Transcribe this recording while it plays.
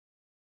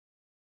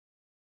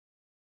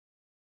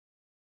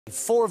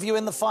4 of you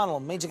in the final.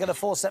 Means you get a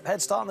 4-step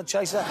head start on the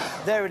chaser.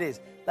 There it is.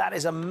 That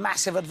is a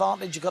massive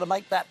advantage. You've got to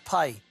make that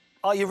pay.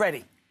 Are you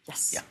ready?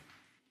 Yes. Yeah.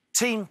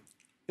 Team,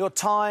 your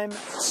time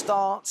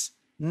starts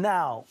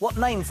now. What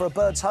name for a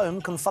bird's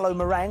home can follow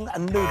meringue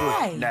and noodle?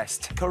 Ray.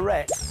 Nest.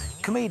 Correct.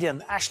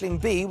 Comedian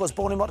Aisling B was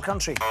born in what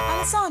country?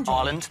 Alessandro.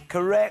 Ireland.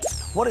 Correct.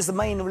 What is the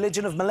main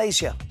religion of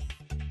Malaysia?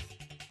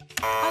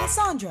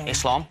 Alessandro.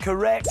 Islam.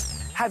 Correct.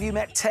 Have you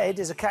met Ted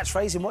is a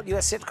catchphrase in what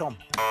US sitcom?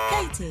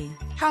 Katie.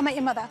 How I Met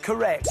Your Mother.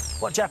 Correct.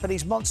 What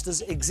Japanese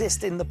monsters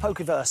exist in the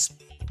Pokeverse?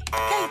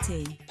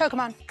 Katie.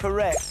 Pokemon.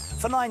 Correct.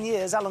 For 9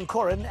 years, Alan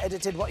Corrin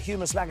edited what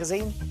humorous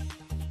magazine?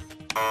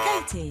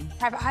 Katie.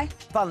 Private Eye.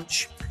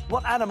 Punch.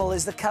 What animal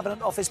is the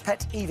Cabinet Office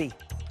pet Evie?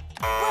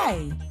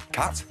 Ray.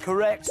 Cat.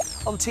 Correct.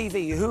 On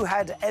TV, who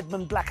had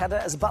Edmund Blackadder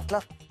as a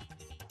butler?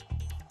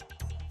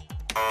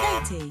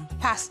 Katie.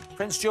 Pass.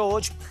 Prince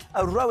George.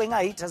 A rowing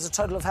 8 has a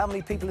total of how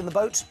many people in the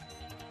boat?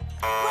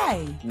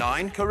 Ray.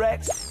 9.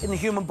 Correct. In the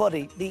human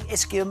body, the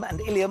ischium and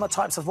ileum are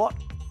types of what?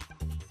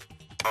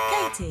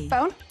 Katie.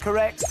 Bone.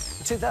 Correct.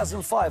 In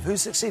 2005, who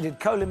succeeded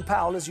Colin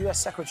Powell as US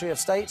Secretary of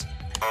State?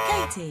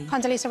 Katie.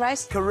 Condoleezza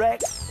Rice.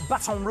 Correct.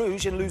 Baton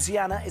Rouge in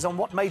Louisiana is on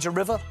what major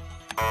river?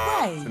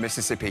 Ray. The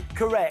Mississippi.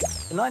 Correct.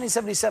 In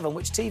 1977,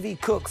 which TV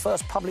cook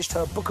first published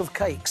her book of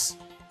cakes?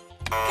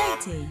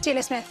 Katie.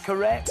 Julia Smith.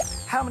 Correct.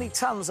 How many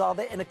tons are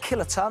there in a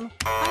kiloton?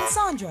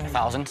 Alessandro.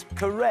 1,000.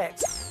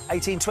 Correct.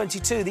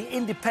 1822, the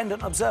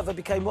Independent Observer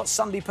became what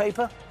Sunday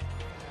paper?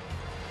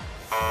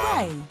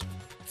 Ray.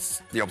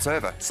 The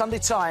Observer. Sunday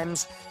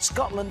Times.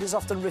 Scotland is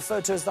often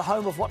referred to as the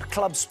home of what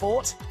club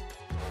sport?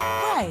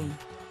 Ray.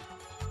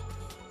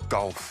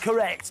 Golf.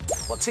 Correct.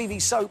 What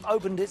TV soap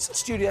opened its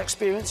studio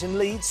experience in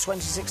Leeds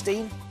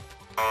 2016?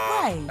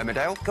 Ray.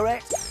 Emmerdale.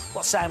 Correct.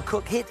 What Sam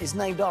Cooke hit is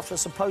named after a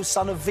supposed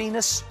son of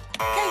Venus?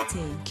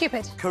 Katie.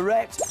 Cupid.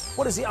 Correct.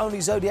 What is the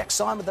only zodiac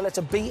sign with the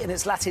letter B in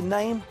its Latin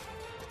name?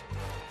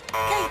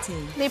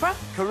 Katie. Libra.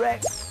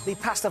 Correct. The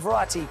pasta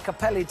variety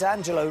Capelli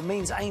d'Angelo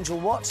means angel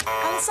what?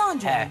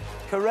 Alessandro. Hair.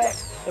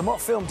 Correct. In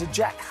what film did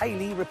Jack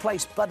Haley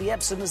replace Buddy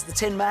Ebsen as the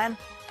Tin Man?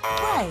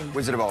 Ray.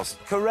 Wizard of Oz.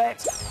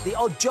 Correct. The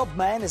Odd Job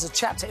Man is a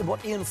chapter in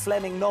what Ian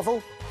Fleming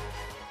novel?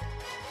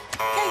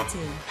 Katie.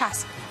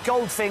 Pass.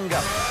 Goldfinger.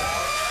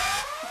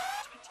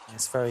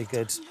 That's very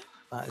good.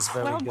 That is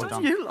very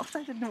good. You lot,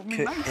 I didn't know me.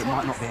 It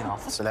might not be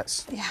enough, so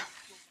let's... Yeah.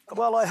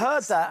 Well, I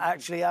heard that,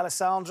 actually,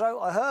 Alessandro.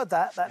 I heard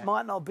that. That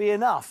might not be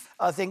enough.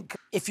 I think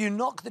if you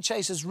knock the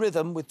chaser's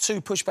rhythm with 2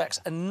 pushbacks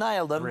and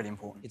nail them... Really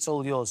important. It's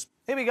all yours.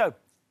 Here we go.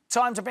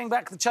 Time to bring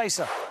back the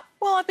chaser.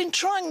 Well, I've been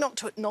trying not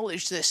to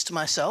acknowledge this to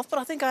myself, but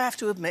I think I have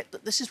to admit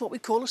that this is what we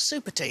call a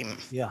super team.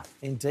 Yeah,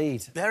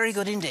 indeed. Very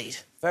good indeed.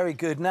 Very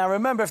good. Now,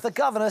 remember, if the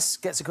governess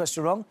gets a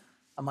question wrong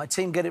and my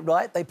team get it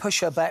right, they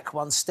push her back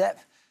 1 step.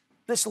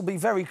 This will be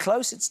very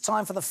close. It's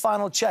time for the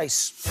final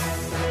chase.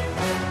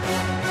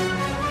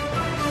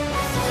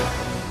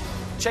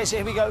 Chaser,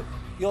 here we go.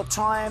 Your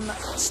time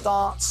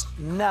starts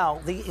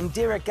now. The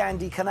Indira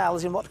Gandhi Canal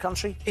is in what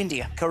country?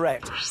 India.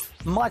 Correct.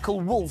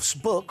 Michael Wolff's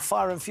book,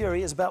 Fire and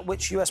Fury, is about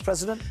which US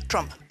president?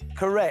 Trump.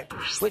 Correct.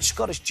 Which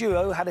Scottish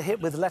duo had a hit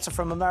with Letter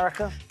from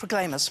America?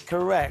 Proclaimers.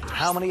 Correct.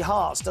 How many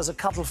hearts does a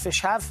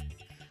cuttlefish have?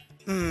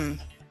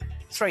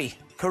 3.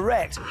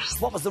 Correct.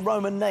 What was the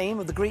Roman name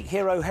of the Greek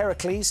hero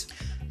Heracles?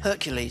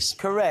 Hercules.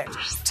 Correct.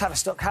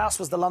 Tavistock House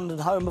was the London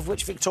home of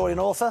which Victorian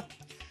author?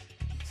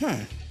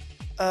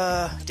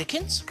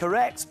 Dickens.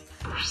 Correct.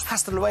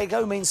 Hasta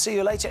luego means see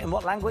you later in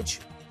what language?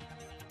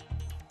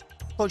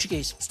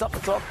 Portuguese. Stop the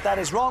clock. That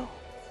is wrong.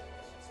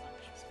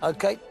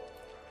 OK.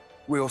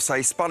 We'll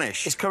say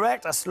Spanish. It's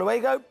correct. Hasta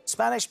luego.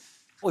 Spanish.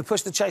 We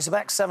push the chaser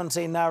back.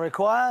 17 now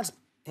required.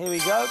 Here we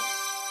go.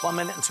 1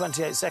 minute and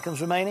 28 seconds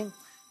remaining.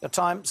 Your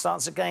time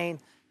starts again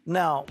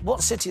now.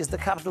 What city is the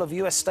capital of the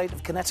US state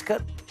of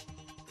Connecticut?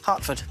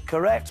 Hartford.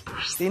 Correct.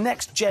 The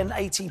next Gen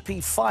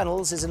ATP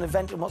Finals is an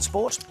event in what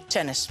sport?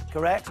 Tennis.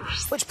 Correct.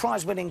 Which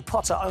prize-winning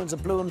Potter owns a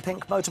blue and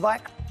pink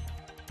motorbike?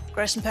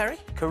 Grayson Perry.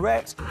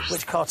 Correct.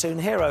 Which cartoon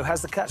hero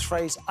has the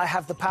catchphrase, I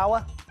have the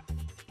power?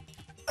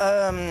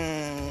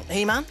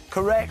 He-Man.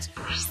 Correct.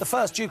 The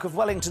first Duke of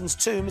Wellington's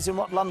tomb is in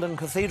what London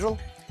cathedral?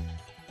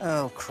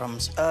 Oh,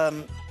 crumbs.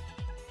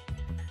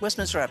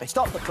 Westminster Abbey.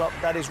 Stop the clock.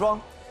 That is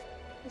wrong.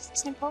 Is it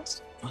St.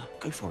 Paul's?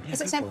 Go for it.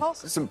 Is it St. Paul's?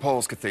 St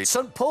Paul's Cathedral.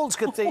 St Paul's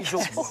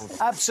Cathedral.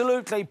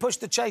 Absolutely. Push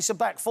the chaser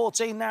back.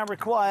 14 now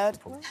required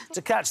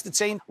to catch the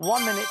team.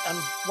 1 minute and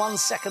 1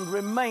 second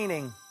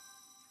remaining.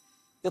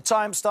 Your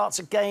time starts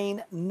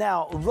again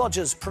now.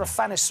 Roger's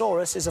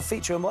Profanisaurus is a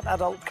feature in what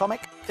adult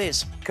comic?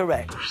 Viz.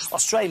 Correct.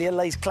 Australia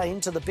lays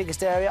claim to the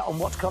biggest area on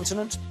what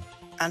continent?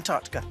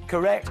 Antarctica.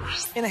 Correct.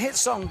 In a hit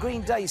song,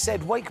 Green Day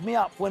said, wake me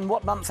up when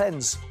what month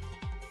ends?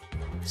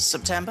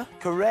 September.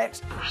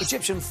 Correct.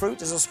 Egyptian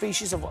fruit is a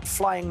species of what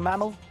flying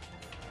mammal?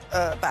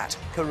 Bat.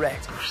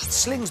 Correct.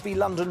 Slingsby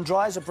London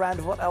Dry is a brand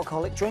of what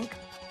alcoholic drink?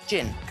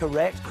 Gin.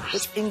 Correct.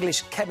 Which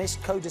English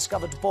chemist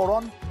co-discovered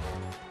boron?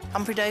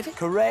 Humphrey Davy?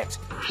 Correct.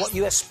 What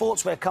US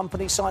sportswear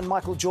company signed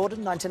Michael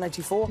Jordan,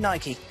 1984?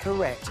 Nike.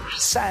 Correct.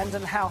 Sand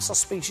and house are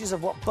species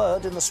of what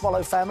bird in the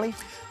swallow family?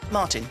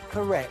 Martin.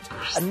 Correct.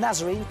 A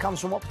Nazarene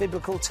comes from what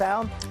biblical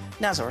town?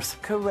 Nazareth.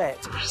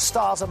 Correct.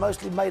 Stars are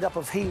mostly made up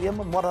of helium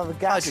and what other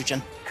gas?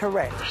 Hydrogen.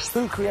 Correct.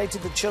 Who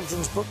created the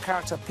children's book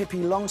character Pippi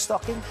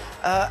Longstocking?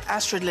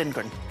 Astrid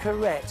Lindgren.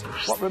 Correct.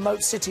 What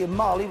remote city in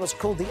Mali was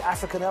called the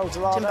African El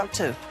Dorado?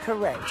 Timbuktu.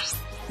 Correct.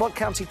 What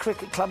county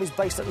cricket club is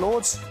based at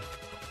Lords?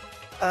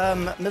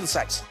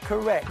 Middlesex.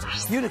 Correct.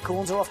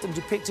 Unicorns are often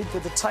depicted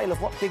with the tail of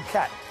what big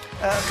cat?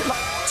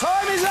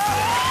 Time is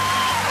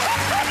up!